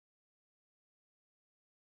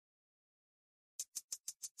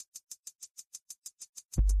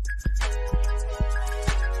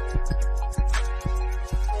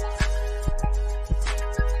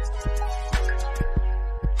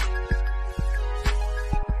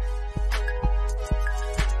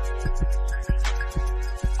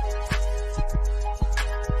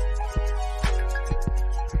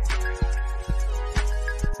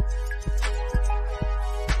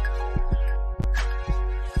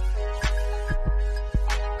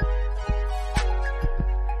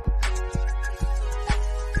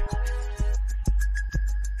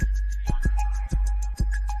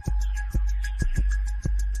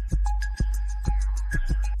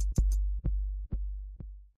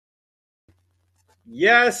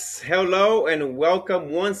Yes, hello and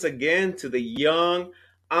welcome once again to the Young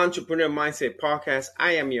Entrepreneur Mindset Podcast.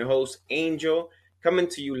 I am your host, Angel, coming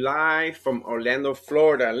to you live from Orlando,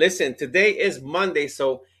 Florida. Listen, today is Monday,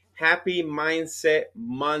 so happy Mindset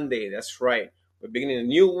Monday. That's right. We're beginning a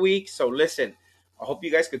new week, so listen, I hope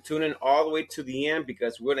you guys could tune in all the way to the end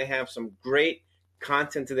because we're going to have some great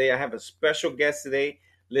content today. I have a special guest today.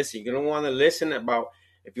 Listen, you're going to want to listen about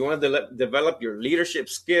if you want to develop your leadership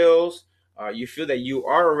skills. You feel that you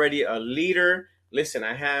are already a leader. Listen,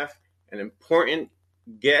 I have an important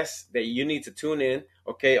guest that you need to tune in.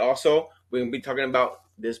 Okay. Also, we're going to be talking about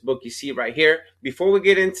this book you see right here. Before we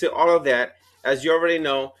get into all of that, as you already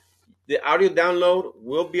know, the audio download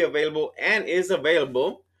will be available and is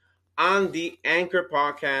available on the Anchor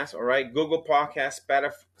podcast. All right. Google Podcast,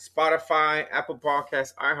 Spotify, Apple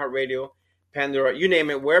Podcasts, iHeartRadio, Pandora, you name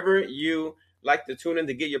it, wherever you like to tune in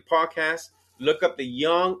to get your podcast. Look up the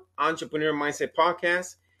Young Entrepreneur Mindset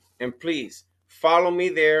Podcast, and please follow me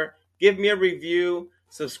there. Give me a review,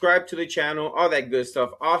 subscribe to the channel, all that good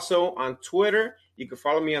stuff. Also on Twitter, you can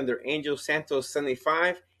follow me under Angel Santos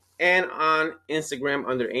 75 and on Instagram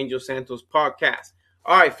under Angel Santos Podcast.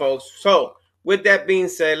 All right, folks. So with that being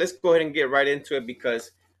said, let's go ahead and get right into it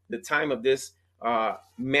because the time of this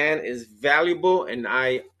man is valuable, and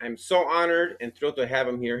I am so honored and thrilled to have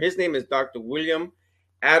him here. His name is Dr. William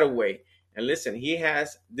Attaway. And listen, he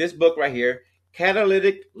has this book right here,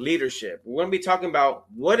 Catalytic Leadership. We're going to be talking about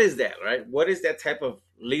what is that, right? What is that type of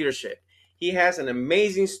leadership? He has an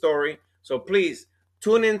amazing story. So please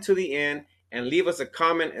tune in to the end and leave us a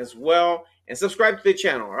comment as well. And subscribe to the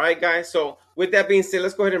channel. All right, guys? So with that being said,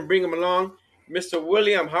 let's go ahead and bring him along. Mr.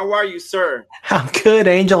 William, how are you, sir? I'm good,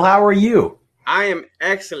 Angel. How are you? I am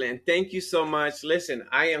excellent. Thank you so much. Listen,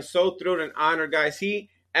 I am so thrilled and honored, guys. He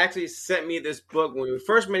actually sent me this book when we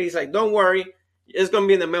first met. He's like, don't worry, it's going to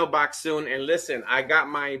be in the mailbox soon. And listen, I got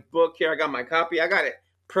my book here. I got my copy. I got it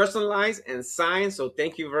personalized and signed. So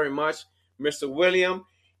thank you very much, Mr. William.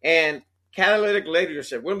 And catalytic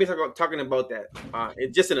leadership, we're going to be talking about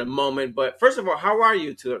that just in a moment. But first of all, how are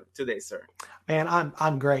you today, sir? Man,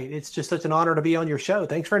 I'm great. It's just such an honor to be on your show.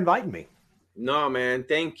 Thanks for inviting me. No, man.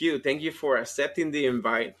 Thank you. Thank you for accepting the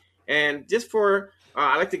invite. And just for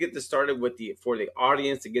I like to get this started with for the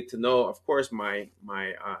audience to get to know, of course, my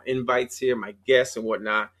invites here, my guests and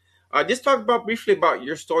whatnot. Just talk briefly about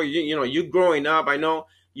your story. You growing up. I know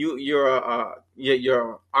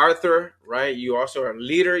you're Arthur, right? You also are a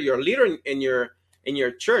leader. You're a leader in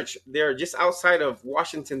your church. They're just outside of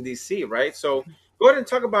Washington D.C., right? So go ahead and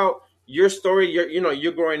talk about your story.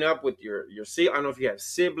 You're growing up with your I don't know if you have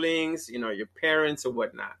siblings, your parents or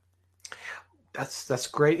whatnot. That's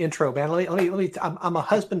great intro, man. Let me I'm a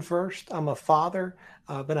husband first. I'm a father.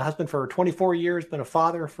 I've been a husband for 24 years, been a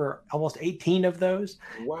father for almost 18 of those.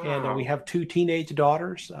 Wow. And we have two teenage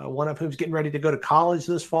daughters, one of whom's getting ready to go to college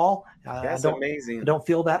this fall. That's amazing. I don't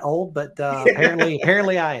feel that old, but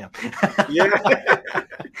apparently I am. Yeah.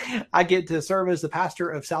 I get to serve as the pastor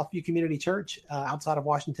of Southview Community Church outside of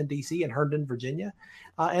Washington, D.C. in Herndon, Virginia.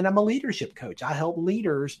 And I'm a leadership coach. I help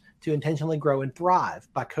leaders to intentionally grow and thrive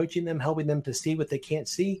by coaching them, helping them to see what they can't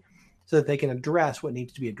see so that they can address what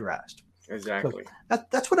needs to be addressed. Exactly. So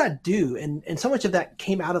that's what I do. And so much of that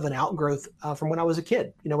came out of an outgrowth from when I was a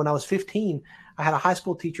kid. When I was 15, I had a high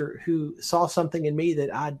school teacher who saw something in me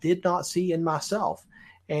that I did not see in myself.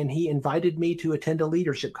 And he invited me to attend a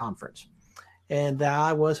leadership conference. And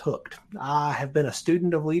I was hooked. I have been a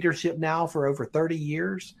student of leadership now for over 30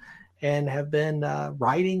 years and have been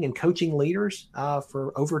writing and coaching leaders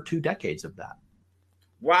for over 2 decades of that.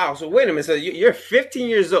 Wow. So wait a minute. So you're 15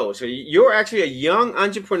 years old. So you're actually a young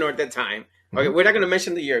entrepreneur at that time. Okay, we're not going to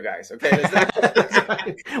mention the year, guys. Okay,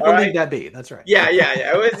 we'll leave that be. That's right. Yeah.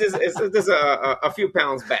 It's just a few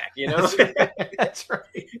pounds back, That's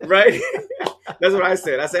right. Right. That's what I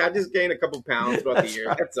said. I said I just gained a couple pounds throughout the year.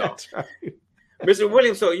 Right. That's all. That's right. Mr.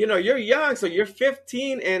 Williams, so you're young, so you're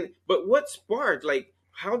 15, but what sparked? Like,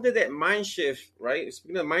 how did that mind shift? Right.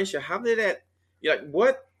 Speaking of mind shift, how did that?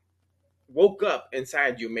 What woke up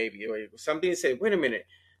inside you? Maybe or something said, "Wait a minute.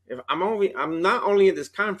 If I'm not only in this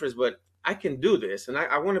conference, but I can do this, and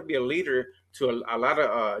I want to be a leader to a lot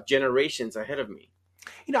of generations ahead of me."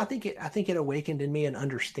 I think it awakened in me an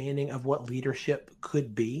understanding of what leadership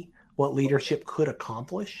could be, what leadership could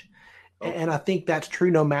accomplish. And I think that's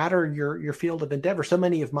true no matter your field of endeavor. So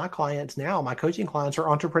many of my clients now, my coaching clients, are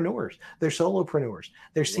entrepreneurs. They're solopreneurs.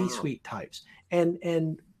 They're C-suite types.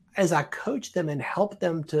 And as I coach them and help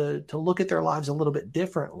them to look at their lives a little bit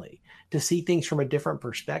differently, to see things from a different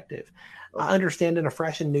perspective, I understand in a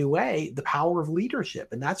fresh and new way the power of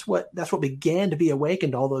leadership. And that's what began to be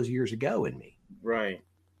awakened all those years ago in me. Right.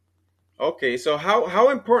 Okay, so how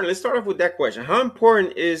important? Let's start off with that question. How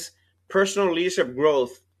important is personal leadership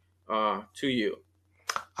growth to you?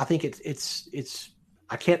 I think it's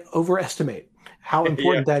I can't overestimate how Yeah,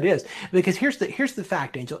 important that is, because here's the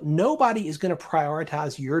fact, Angel. Nobody is going to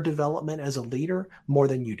prioritize your development as a leader more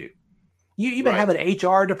than you do. You may right. have an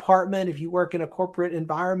HR department if you work in a corporate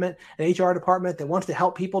environment, an HR department that wants to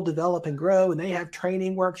help people develop and grow, and they have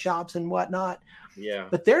training workshops and whatnot. Yeah,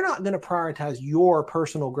 But they're not going to prioritize your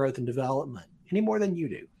personal growth and development any more than you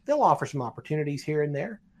do. They'll offer some opportunities here and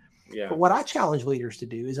there. yeah. But what I challenge leaders to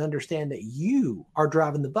do is understand that you are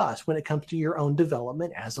driving the bus when it comes to your own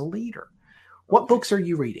development as a leader. What Okay. books are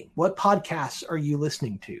you reading? What podcasts are you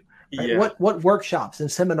listening to? Right? Yeah, What workshops and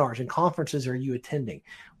seminars and conferences are you attending?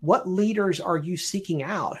 What leaders are you seeking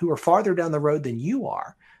out who are farther down the road than you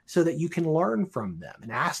are, so that you can learn from them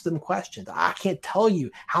and ask them questions? I can't tell you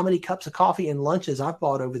how many cups of coffee and lunches I've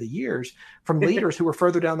bought over the years from leaders who are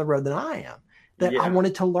further down the road than I am, that I yeah.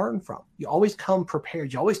 wanted to learn from. You always come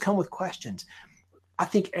prepared. You always come with questions. I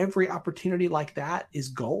think every opportunity like that is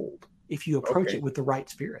gold if you approach it Okay. with the right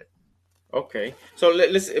spirit. Okay. So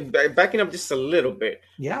let's backing up just a little bit.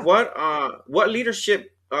 Yeah. What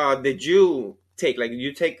leadership did you take? Like, did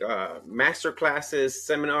you take master classes,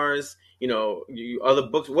 seminars, other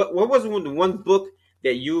books? What was the one book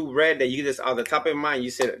that you read that you just out the top of your mind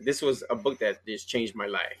you said this was a book that just changed my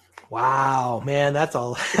life? Wow, man, that's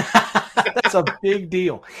a that's a big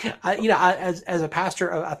deal. As a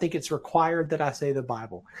pastor, I think it's required that I say the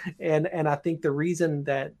Bible, and I think the reason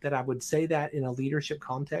that I would say that in a leadership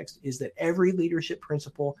context is that every leadership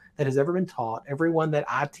principle that has ever been taught, every one that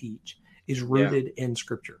I teach, is Yeah, rooted in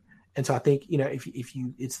Scripture. And so I think, if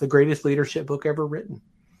you, it's the greatest leadership book ever written.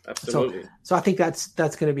 So, absolutely. so I think that's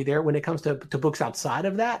going to be there. When it comes to books outside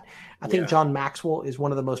of that, I think Yeah. John Maxwell is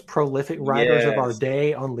one of the most prolific writers of our Yes.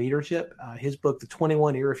 day on leadership. His book, The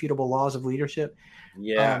 21 Irrefutable Laws of Leadership,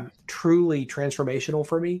 Yeah. truly transformational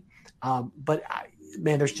for me. But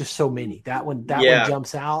man, there's just so many. That one Yeah.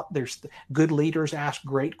 jumps out. There's Good Leaders Ask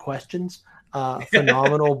Great Questions.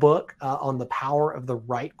 Phenomenal book on the power of the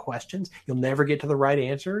right questions. You'll never get to the right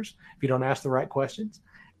answers if you don't ask the right questions.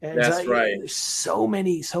 And so, That's right. there's so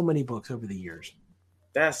many books over the years.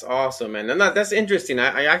 That's awesome, man. And that's interesting.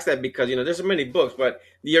 I asked that because there's so many books, but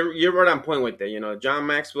you're right on point with that. John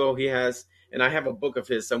Maxwell, he has, and I have a book of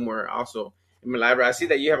his somewhere also in my library. I see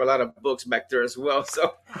that you have a lot of books back there as well,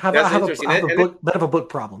 so that's I interesting. have a bit of a book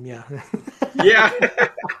problem. Yeah. Yeah,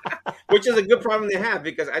 which is a good problem to have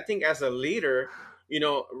because I think as a leader,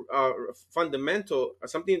 fundamental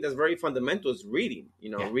something that's very fundamental is reading.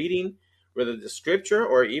 Yeah. Reading whether the scripture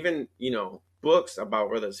or even books about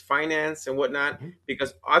whether it's finance and whatnot. Mm-hmm.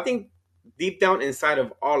 Because I think deep down inside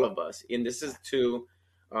of all of us, and this is to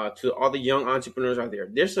all the young entrepreneurs out there,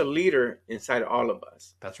 there's a leader inside all of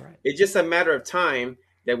us. That's right. It's just a matter of time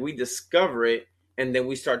that we discover it and then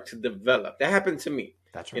we start to develop. That happened to me.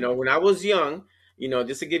 That's right. When I was young,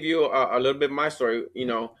 just to give you a little bit of my story,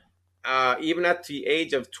 even at the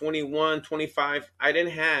age of 21, 25, I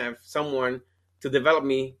didn't have someone to develop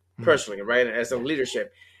me personally, right, as a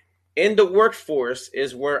leadership. In the workforce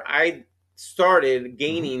is where I started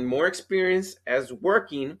gaining more experience as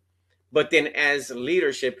working, but then as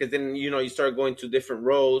leadership, because then, you start going to different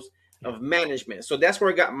roles of management. So that's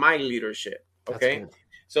where I got my leadership. That's Okay. good.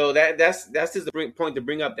 So that's just the point to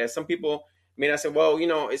bring up that some people may not say, well,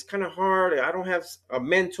 it's kind of hard. I don't have a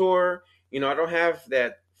mentor. I don't have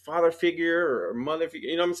that father figure or mother figure.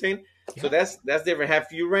 You know what I'm saying? Yeah. So that's different. Have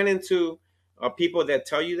you run into people that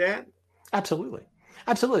tell you that? Absolutely.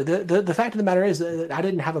 Absolutely. The fact of the matter is that I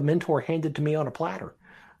didn't have a mentor handed to me on a platter.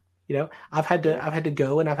 I've had to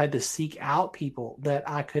go and I've had to seek out people that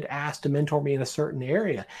I could ask to mentor me in a certain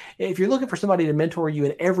area. If you're looking for somebody to mentor you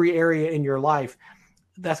in every area in your life,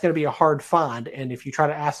 that's going to be a hard find. And if you try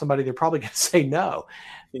to ask somebody, they're probably going to say no.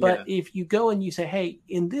 But if you go and you say, hey,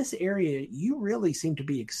 in this area, you really seem to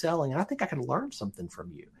be excelling, and I think I can learn something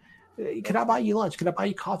from you. Could I buy you lunch? Could I buy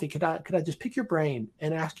you coffee? Could I just pick your brain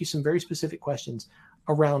and ask you some very specific questions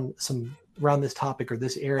around this topic or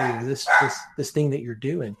this area or this thing that you're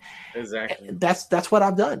doing? Exactly. That's what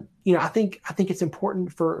I've done. I think it's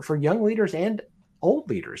important for young leaders and old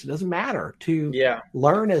leaders. It doesn't matter to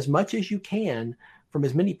learn as much as you can from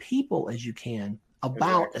as many people as you can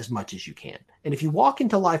about as much as you can. And if you walk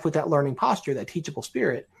into life with that learning posture, that teachable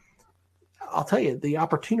spirit, I'll tell you, the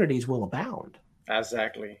opportunities will abound.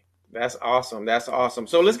 Exactly. That's awesome. That's awesome.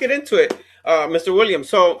 So let's get into it, Mr. Williams.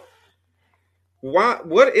 So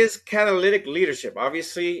what is catalytic leadership?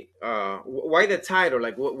 Obviously, why the title?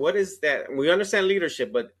 Like, what is that? We understand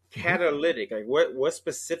leadership, but catalytic, like what's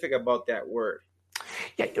specific about that word?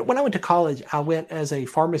 Yeah, when I went to college, I went as a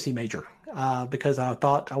pharmacy major because I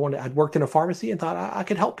thought I'd worked in a pharmacy and thought I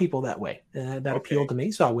could help people that way. That appealed Okay. to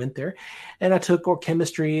me. So I went there and I took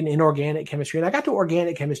chemistry and inorganic chemistry. And I got to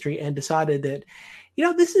organic chemistry and decided that,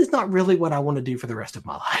 this is not really what I want to do for the rest of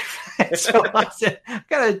my life. So I said,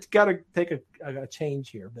 gotta take a change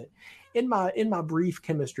here. But in my brief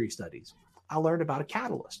chemistry studies, I learned about a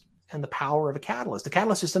catalyst and the power of a catalyst. The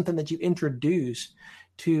catalyst is something that you introduce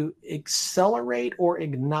to accelerate or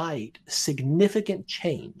ignite significant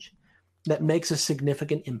change that makes a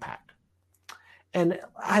significant impact. And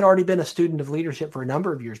I'd already been a student of leadership for a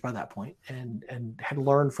number of years by that point, and had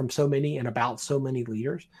learned from so many and about so many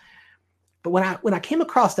leaders. But when I came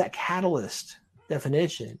across that catalyst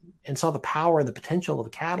definition and saw the power and the potential of a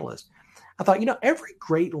catalyst, I thought, every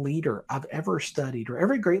great leader I've ever studied or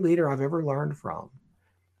every great leader I've ever learned from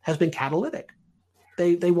has been catalytic.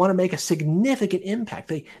 They want to make a significant impact.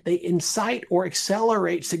 They incite or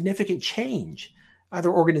accelerate significant change, either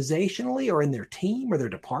organizationally or in their team or their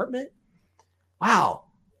department. Wow.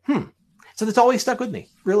 So that's always stuck with me,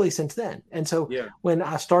 really, since then. And so when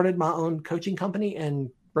I started my own coaching company and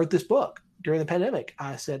wrote this book during the pandemic,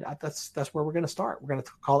 I said, that's where we're going to start. We're going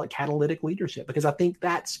to call it catalytic leadership, because I think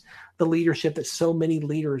that's the leadership that so many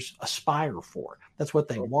leaders aspire for. That's what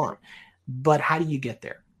they want. But how do you get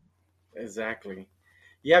there? Exactly.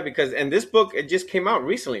 Yeah, and this book, it just came out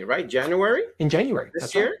recently, right? January? In January.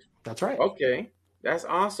 This year? Right. That's right. Okay. That's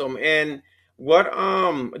awesome. And what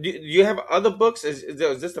do you have other books? Is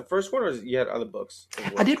this the first one, or you had other books?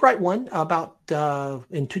 Well? I did write one about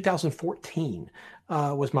in 2014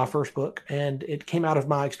 was my first book, and it came out of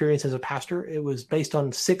my experience as a pastor. It was based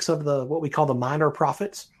on 6 of what we call the minor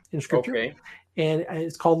prophets in Scripture. Okay. And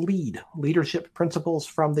it's called Leadership Principles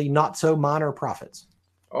from the Not So Minor Prophets.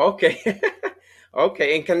 Okay.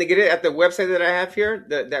 Okay, and can they get it at the website that I have here?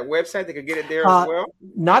 That website, they could get it there as well?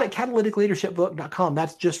 Not at catalyticleadershipbook.com.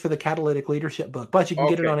 That's just for the Catalytic Leadership book, but you can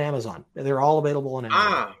get it on Amazon. They're all available on Amazon.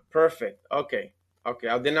 Ah, perfect. Okay.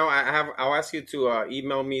 Then I'll ask you to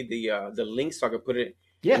email me the link so I can put it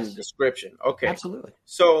in the description. Okay. Absolutely.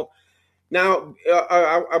 So now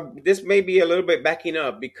this may be a little bit backing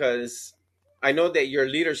up, because I know that your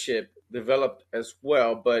leadership developed as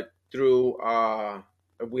well, but through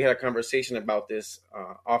we had a conversation about this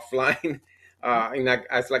offline. And like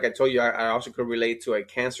I told you, I also could relate to a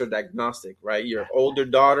cancer diagnostic, right? Your older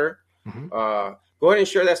daughter. Mm-hmm. Go ahead and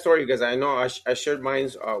share that story, because I know I shared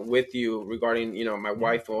mine with you regarding, my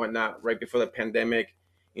wife and whatnot right before the pandemic,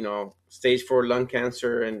 stage 4 lung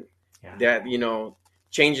cancer, and that,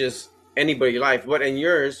 changes anybody's life. But in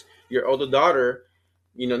yours, your older daughter,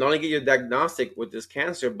 not only get your diagnostic with this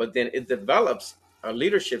cancer, but then it develops a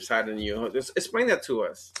leadership side in you. Just explain that to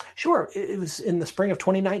us. Sure. It was in the spring of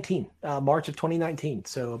 2019, March of 2019.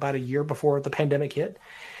 So about a year before the pandemic hit.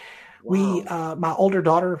 Wow. My older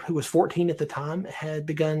daughter, who was 14 at the time, had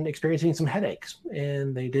begun experiencing some headaches,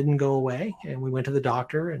 and they didn't go away. And we went to the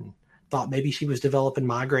doctor and thought maybe she was developing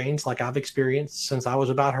migraines like I've experienced since I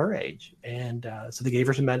was about her age. And so they gave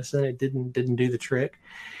her some medicine. It didn't do the trick.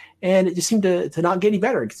 And it just seemed to not get any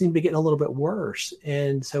better. It seemed to be getting a little bit worse.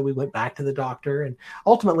 And so we went back to the doctor and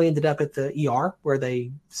ultimately ended up at the ER, where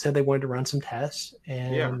they said they wanted to run some tests,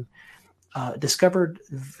 and discovered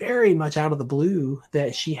very much out of the blue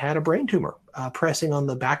that she had a brain tumor pressing on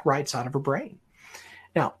the back right side of her brain.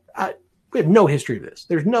 Now, we have no history of this.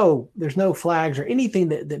 There's no flags or anything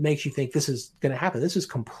that makes you think this is going to happen. This is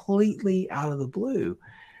completely out of the blue.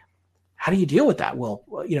 How do you deal with that? Well,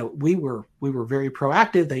 we were very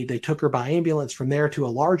proactive. They took her by ambulance from there to a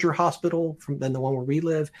larger hospital than the one where we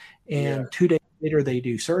live. And 2 days later, they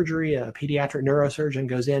do surgery. A pediatric neurosurgeon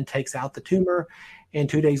goes in, takes out the tumor. And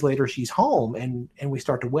 2 days later, she's home, and we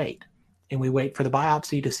start to wait. And we wait for the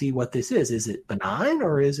biopsy to see what this is. Is it benign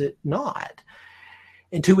or is it not?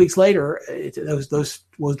 And 2 weeks later, those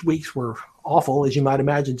weeks were awful, as you might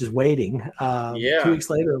imagine, just waiting. 2 weeks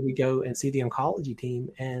later, we go and see the oncology team,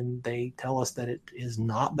 and they tell us that it is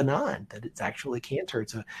not benign, that it's actually cancer.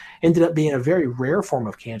 It's ended up being a very rare form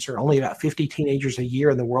of cancer. Only about 50 teenagers a year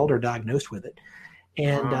in the world are diagnosed with it.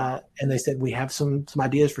 And and they said, we have some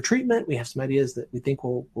ideas for treatment. We have some ideas that we think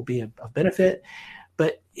will be of benefit.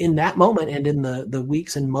 But in that moment, and in the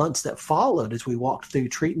weeks and months that followed, as we walked through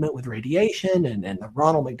treatment with radiation and the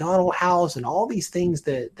Ronald McDonald House and all these things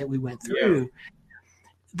that we went through,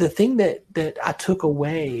 the thing that I took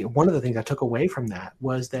away, one of the things I took away from that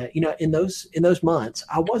was that, in those months,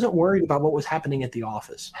 I wasn't worried about what was happening at the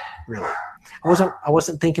office, really. I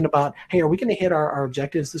wasn't thinking about, hey, are we going to hit our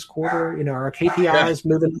objectives this quarter? Our KPIs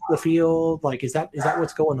moving to the field? Like, is that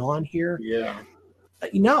what's going on here? Yeah.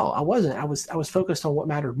 No, I wasn't. I was focused on what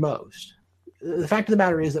mattered most. The fact of the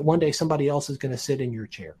matter is that one day somebody else is going to sit in your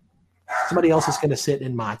chair. Somebody else is going to sit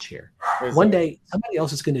in my chair. Exactly. One day somebody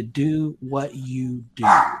else is going to do what you do.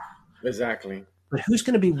 Exactly. But who's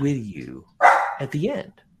going to be with you at the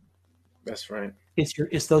end? That's right.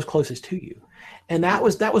 It's those closest to you. And that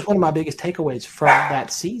was one of my biggest takeaways from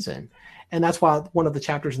that season. And that's why one of the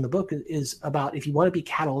chapters in the book is about, if you want to be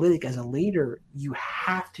catalytic as a leader, you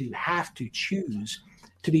have to choose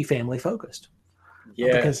to be family focused.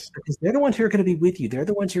 Yes. Because they're the ones who are going to be with you. They're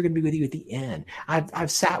the ones who are going to be with you at the end.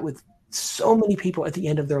 I've sat with so many people at the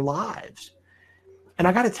end of their lives. And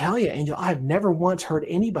I got to tell you, Angel, I've never once heard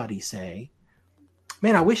anybody say,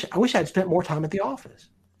 man, I wish I'd spent more time at the office.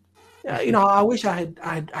 I wish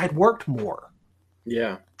I'd worked more.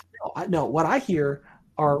 Yeah. No, what I hear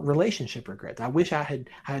are relationship regrets. I wish I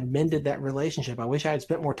had mended that relationship. I wish I had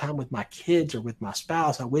spent more time with my kids or with my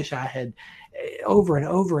spouse. I wish I had, over and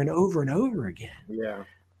over and over and over again. Yeah.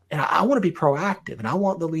 And I want to be proactive, and I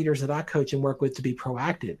want the leaders that I coach and work with to be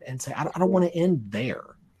proactive and say, I don't want to end there.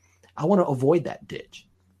 I want to avoid that ditch.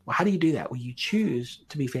 Well, how do you do that? Well, you choose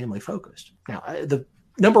to be family focused. Now, the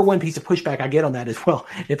number one piece of pushback I get on that is, well,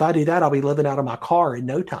 if I do that, I'll be living out of my car in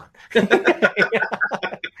no time.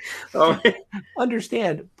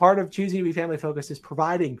 Understand, part of choosing to be family focused is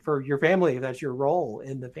providing for your family, if that's your role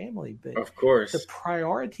in the family. But of course, the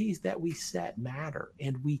priorities that we set matter,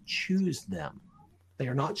 and we choose them. They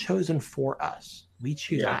are not chosen for us. We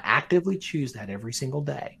choose. I actively choose that every single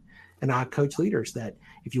day. And I coach leaders that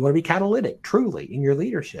if you want to be catalytic truly in your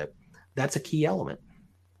leadership, that's a key element.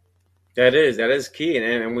 That is key.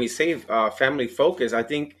 And we say family focus. I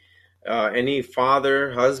think any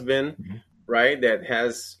father, husband, mm-hmm. right, that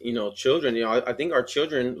has, children, I think our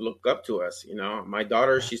children look up to us. My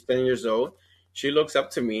daughter, she's 10 years old. She looks up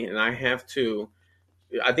to me, and I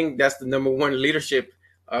think that's the number one leadership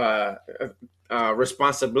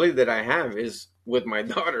responsibility that I have is with my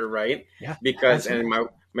daughter, right? Yeah. Because, absolutely. And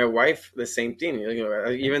my wife, the same thing,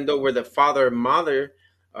 even though we're the father, mother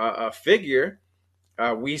figure,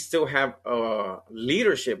 we still have a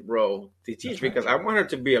leadership role to teach. That's because right. I want her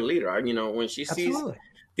to be a leader. When she sees absolutely.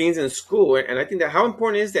 Things in school, and I think that how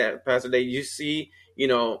important is that, Pastor, that you see,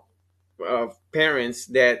 parents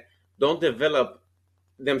that don't develop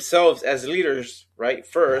themselves as leaders, right,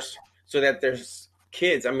 first, so that there's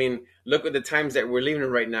kids. Look at the times that we're living in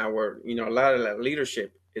right now, where a lot of that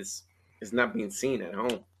leadership is not being seen at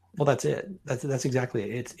home. Well, that's it. That's exactly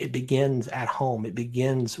it. It begins at home. It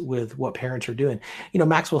begins with what parents are doing.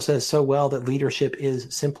 Maxwell says so well that leadership is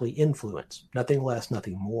simply influence, nothing less,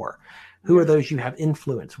 nothing more. Who are those you have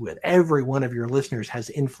influence with? Every one of your listeners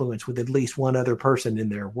has influence with at least one other person in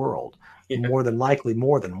their world, more than likely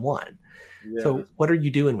more than one. Yeah. So what are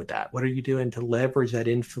you doing with that? What are you doing to leverage that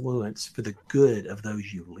influence for the good of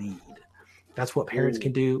those you lead? That's what parents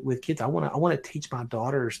can do with kids. I want to teach my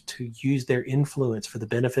daughters to use their influence for the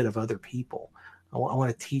benefit of other people. I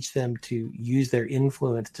want to teach them to use their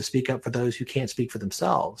influence to speak up for those who can't speak for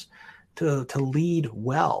themselves, to lead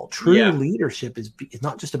well. True leadership is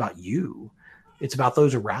not just about you. It's about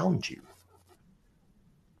those around you.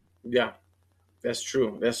 Yeah, that's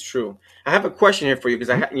true. That's true. I have a question here for you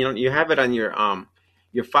because you have it on your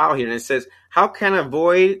file here, and it says, how can I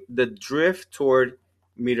avoid the drift toward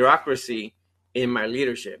mediocrity in my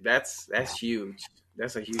leadership? That's huge.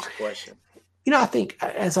 That's a huge question. I think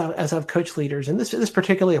as I've coached leaders, and this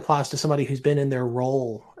particularly applies to somebody who's been in their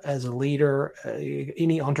role as a leader,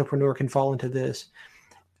 any entrepreneur can fall into this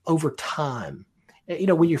over time.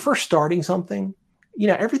 When you're first starting something,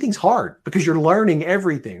 everything's hard because you're learning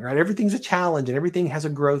everything, right? Everything's a challenge and everything has a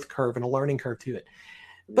growth curve and a learning curve to it.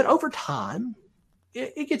 But over time,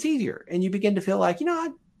 it gets easier and you begin to feel like,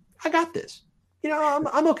 I got this.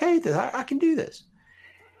 I'm okay with this. I can do this.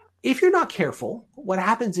 If you're not careful, what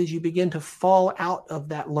happens is you begin to fall out of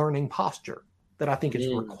that learning posture that I think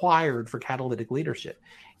is required for catalytic leadership.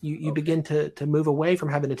 You begin to move away from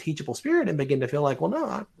having a teachable spirit and begin to feel like, well,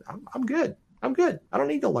 no, I'm good. I'm good. I don't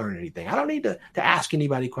need to learn anything. I don't need to ask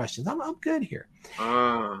anybody questions. I'm good here.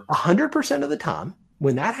 100% of the time,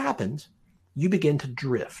 when that happens, you begin to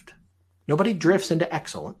drift. Nobody drifts into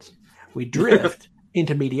excellence. We drift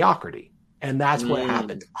into mediocrity. And that's what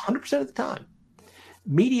happens 100% of the time.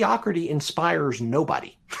 Mediocrity inspires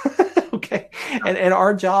nobody. Okay. And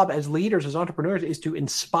our job as leaders, as entrepreneurs, is to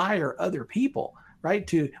inspire other people,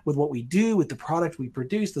 right? With what we do, with the product we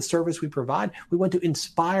produce, the service we provide, we want to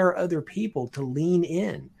inspire other people to lean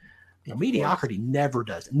in. Mediocrity never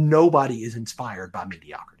does. Nobody is inspired by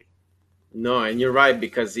mediocrity. No, and you're right,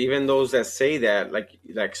 because even those that say that, like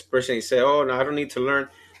personally say, oh, no, I don't need to learn.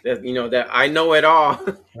 That that I know it all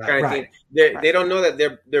kind of thing. They don't know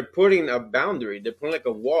that they're putting a boundary. They're putting like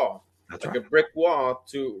a wall That's like right. a brick wall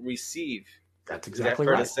to receive. That's Is that exactly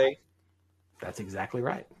fair to right. say? That's exactly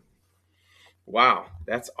right. Wow,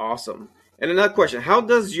 that's awesome. And another question: how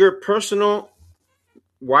does your personal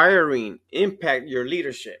wiring impact your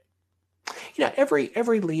leadership?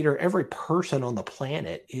 Every leader, every person on the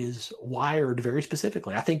planet is wired very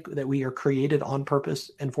specifically. I think that we are created on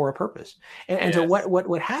purpose and for a purpose. And so Yes.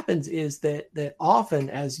 what happens is that often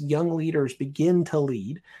as young leaders begin to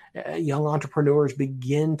lead, young entrepreneurs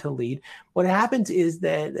begin to lead, what happens is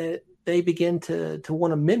that they begin to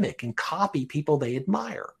want to mimic and copy people they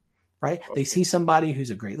admire. Right? They Okay. see somebody who's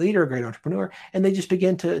a great leader, a great entrepreneur, and they just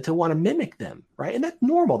begin to want to mimic them, right? And that's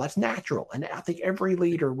normal, that's natural. And I think every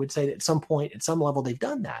leader would say that at some point, at some level, they've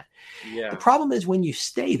done that. The Yeah. problem is when you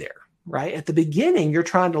stay there, right? At the beginning, you're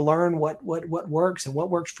trying to learn what works and what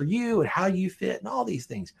works for you and how you fit and all these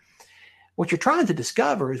things. What you're trying to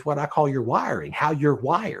discover is what I call your wiring, how you're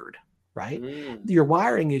wired, right? Mm. Your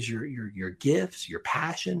wiring is your gifts, your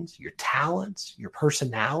passions, your talents, your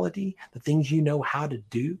personality, the things you know how to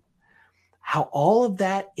do, how all of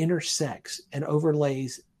that intersects and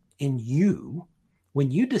overlays in you. When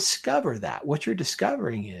you discover that, what you're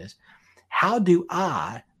discovering is, how do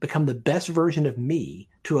I become the best version of me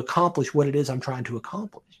to accomplish what it is I'm trying to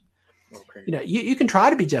accomplish? Okay. You can try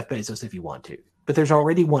to be Jeff Bezos if you want to, but there's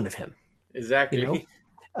already one of him. Exactly.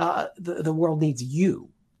 The world needs you.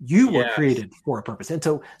 You were Yes. created for a purpose. And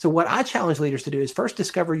so what I challenge leaders to do is first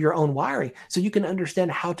discover your own wiring so you can understand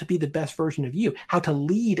how to be the best version of you, how to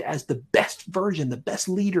lead as the best version, the best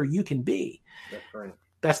leader you can be. That's right.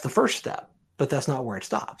 That's the first step, but that's not where it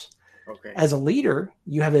stops. Okay. As a leader,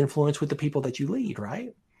 you have influence with the people that you lead,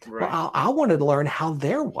 right? Right. Well, I wanted to learn how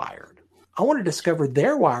they're wired. I want to discover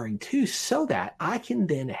their wiring too, so that I can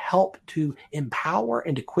then help to empower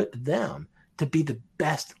and equip them to be the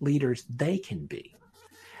best leaders they can be.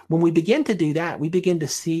 When we begin to do that, we begin to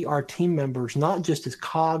see our team members not just as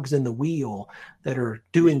cogs in the wheel that are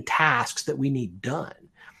doing tasks that we need done,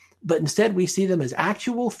 but instead we see them as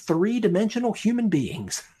actual three-dimensional human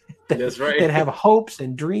beings That's that right. have hopes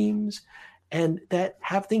and dreams and that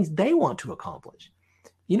have things they want to accomplish.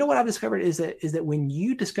 You know what I've discovered is that when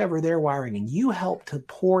you discover their wiring and you help to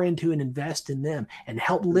pour into and invest in them and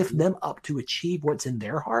help lift Mhm. them up to achieve what's in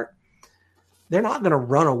their heart, they're not going to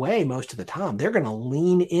run away most of the time. They're going to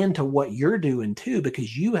lean into what you're doing too,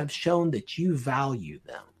 because you have shown that you value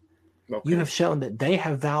them. You Okay. have shown that they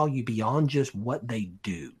have value beyond just what they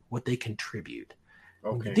do, what they contribute.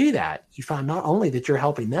 When you Okay. do that, you find not only that you're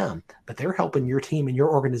helping them, but they're helping your team and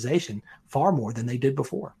your organization far more than they did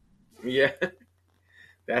before. Yeah.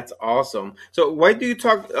 That's awesome. So, why do you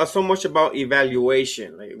talk so much about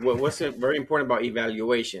evaluation? Like, what's very important about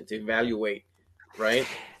evaluation? To evaluate, right?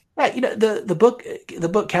 Yeah, the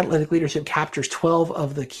book Catalytic Leadership captures 12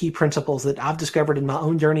 of the key principles that I've discovered in my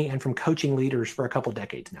own journey and from coaching leaders for a couple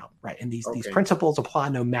decades now, right? And these Okay. principles apply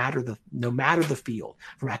no matter the field,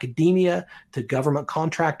 from academia to government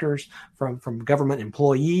contractors, from government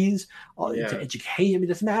employees to Yeah. education. It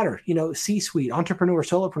doesn't matter, C-suite, entrepreneur,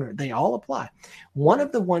 solopreneur, they all apply. One Right.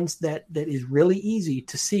 of the ones that is really easy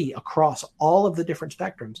to see across all of the different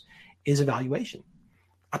spectrums is evaluation.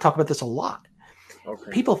 I talk about this a lot.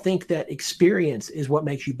 Okay. People think that experience is what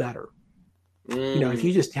makes you better. If Mm.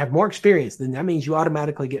 you just have more experience, then that means you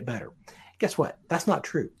automatically get better. Guess what? That's not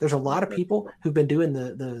true. There's a lot of That's people true. who've been doing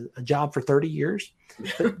the job for 30 years,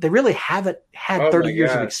 but they really haven't had Oh 30 my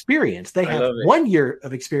years of God, experience. They I have love it. 1 year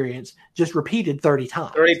of experience just repeated 30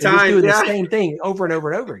 times. 30 They're just times, doing the yeah. same thing over and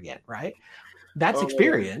over and over again, right? That's Oh my God.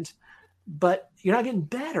 experience, but you're not getting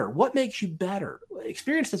better. What makes you better?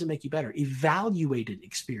 Experience doesn't make you better. Evaluated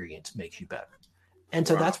experience makes you better. And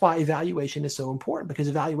so Wow. that's why evaluation is so important, because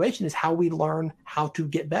evaluation is how we learn how to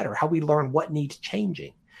get better, how we learn what needs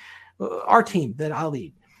changing. Our team that I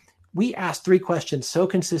lead, we ask 3 questions so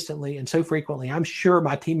consistently and so frequently, I'm sure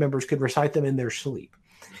my team members could recite them in their sleep.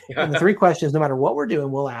 And the 3 questions, no matter what we're doing,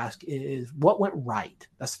 we'll ask is, what went right?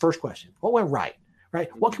 That's the first question. What went right? Right?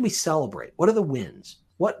 What can we celebrate? What are the wins?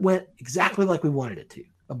 What went exactly like we wanted it to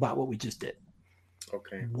about what we just did?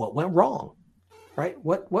 Okay. What went wrong? Right?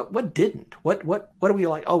 What didn't? What are we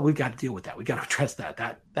like? Oh, we've got to deal with that. We got to address that.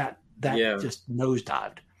 That Yeah. just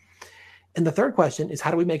nosedived. And the third question is,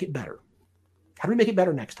 how do we make it better? How do we make it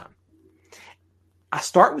better next time? I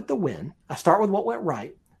start with the win. I start with what went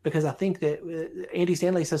right, because I think that Andy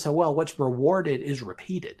Stanley says so well, what's rewarded is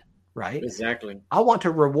repeated, right? Exactly. I want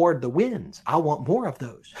to reward the wins. I want more of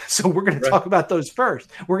those. So we're going to Right. talk about those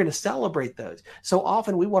first. We're going to celebrate those. So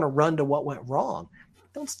often we want to run to what went wrong.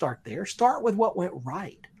 Don't start there. Start with what went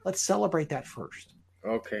right. Let's celebrate that first.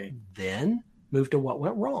 Okay. Then move to what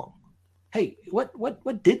went wrong. Hey,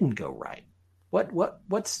 what didn't go right?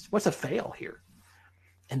 What's a fail here?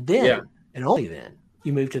 And Yeah. then, and only then,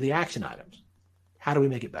 you move to the action items. How do we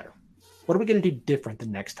make it better? What are we going to do different the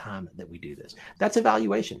next time that we do this? That's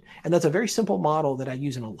evaluation. And that's a very simple model that I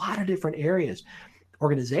use in a lot of different areas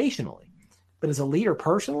organizationally. But as a leader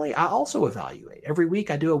personally, I also evaluate. Every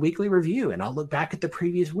week I do a weekly review and I'll look back at the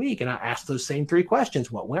previous week and I ask those same 3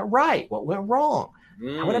 questions. What went right? What went wrong?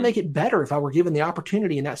 How would I make it better if I were given the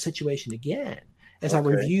opportunity in that situation again? As I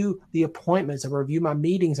review the appointments, I review my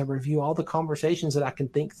meetings, I review all the conversations that I can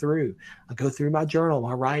think through. I go through my journal,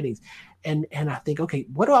 my writings, and I think, okay,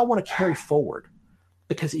 what do I want to carry forward?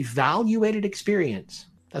 Because evaluated experience,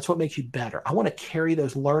 that's what makes you better. I want to carry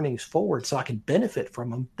those learnings forward so I can benefit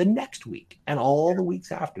from them the next week and all the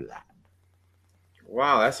weeks after that.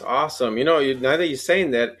 Wow, that's awesome. Now that you're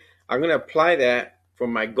saying that, I'm going to apply that for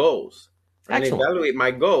my goals and evaluate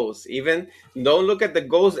my goals. Even don't look at the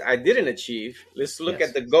goals I didn't achieve. Let's look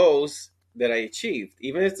at the goals that I achieved,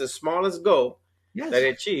 even if it's the smallest goal that I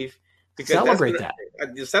achieved. Because celebrate that.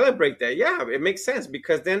 Celebrate that. Yeah, it makes sense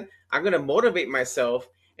because then I'm going to motivate myself.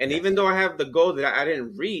 And even though I have the goal that I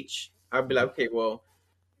didn't reach, I'll be like, okay, well,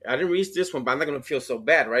 I didn't reach this one, but I'm not going to feel so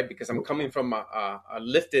bad, right? Because I'm coming from a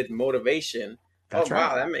lifted motivation. That's right.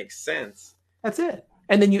 Wow, that makes sense. That's it.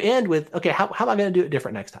 And then you end with, okay, how am I going to do it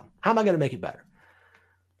different next time? How am I going to make it better?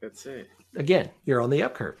 That's it. Again, you're on the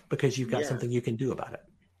up curve because you've got something you can do about it.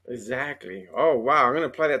 Exactly. Oh, wow. I'm going to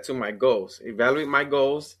apply that to my goals. Evaluate my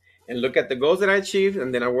goals and look at the goals that I achieved,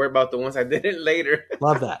 and then I worry about the ones I didn't later.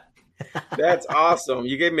 Love that. That's awesome.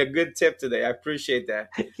 You gave me a good tip today. I appreciate that.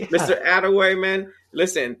 Yeah. Mr. Attaway, man,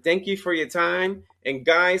 listen, thank you for your time. And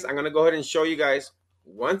guys, I'm going to go ahead and show you guys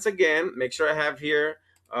once again, make sure I have here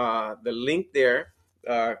the link there,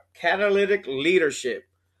 Catalytic Leadership,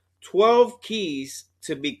 12 keys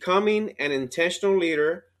to becoming an intentional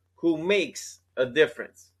leader who makes a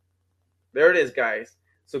difference. There it is, guys.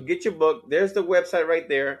 So get your book. There's the website right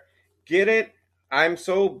there. Get it. I'm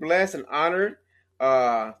so blessed and honored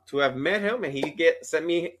to have met him, and he sent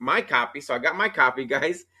me my copy. So I got my copy,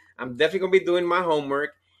 guys. I'm definitely going to be doing my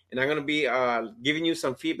homework, and I'm going to be giving you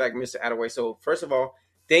some feedback, Mr. Attaway. So first of all,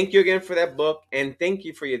 thank you again for that book, and thank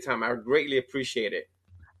you for your time. I greatly appreciate it.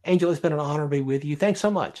 Angel, it's been an honor to be with you. Thanks so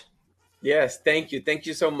much. Yes, thank you. Thank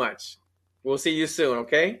you so much. We'll see you soon,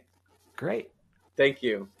 okay? Great. Thank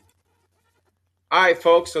you. All right,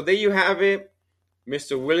 folks. So there you have it,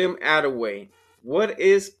 Mr. William Attaway. What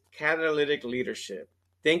is catalytic leadership?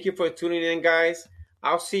 Thank you for tuning in, guys.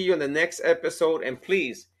 I'll see you in the next episode, and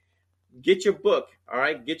please get your book. All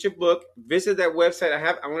right, get your book. Visit that website.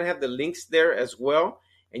 I'm going to have the links there as well,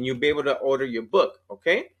 and you'll be able to order your book.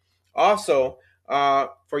 Okay. Also,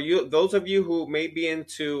 for you, those of you who may be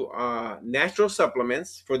into natural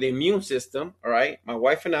supplements for the immune system. All right, my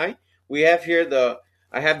wife and I, we have here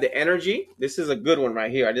I have the Energy. This is a good one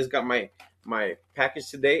right here. I just got my package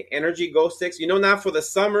today. Energy Go Sticks. Now for the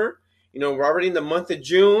summer, we're already in the month of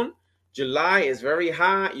June. July is very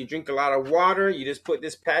hot. You drink a lot of water. You just put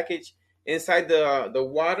this package inside the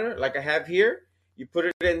water like I have here. You put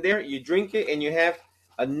it in there, you drink it, and you have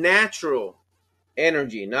a natural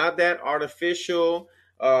energy, not that artificial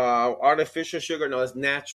sugar. No, it's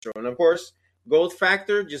natural. And of course, Gold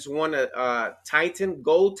Factor just won a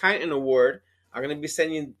Gold Titan Award. I'm going to be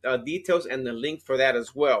sending details and the link for that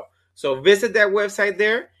as well. So visit that website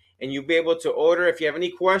there, and you'll be able to order. If you have any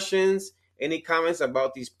questions, any comments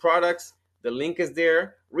about these products, the link is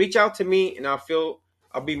there. Reach out to me, and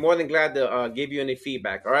I'll be more than glad to give you any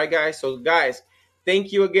feedback. All right, guys? So, guys,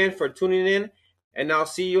 thank you again for tuning in, and I'll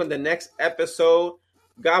see you in the next episode.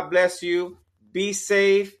 God bless you. Be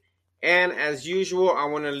safe. And as usual, I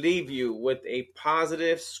want to leave you with a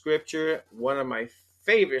positive scripture, one of my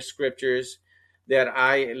favorite scriptures that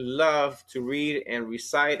I love to read and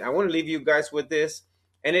recite. I want to leave you guys with this,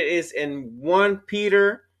 and it is in 1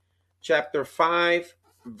 Peter chapter 5,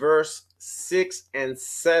 verse 6 and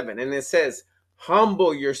 7. And it says,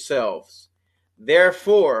 humble yourselves,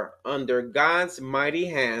 therefore, under God's mighty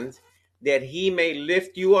hand, that he may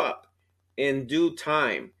lift you up in due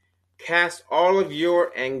time. Cast all of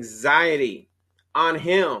your anxiety on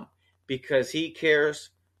him because he cares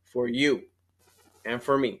for you and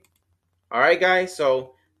for me. All right, guys.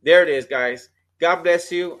 So there it is, guys. God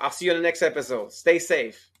bless you. I'll see you in the next episode. Stay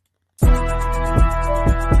safe.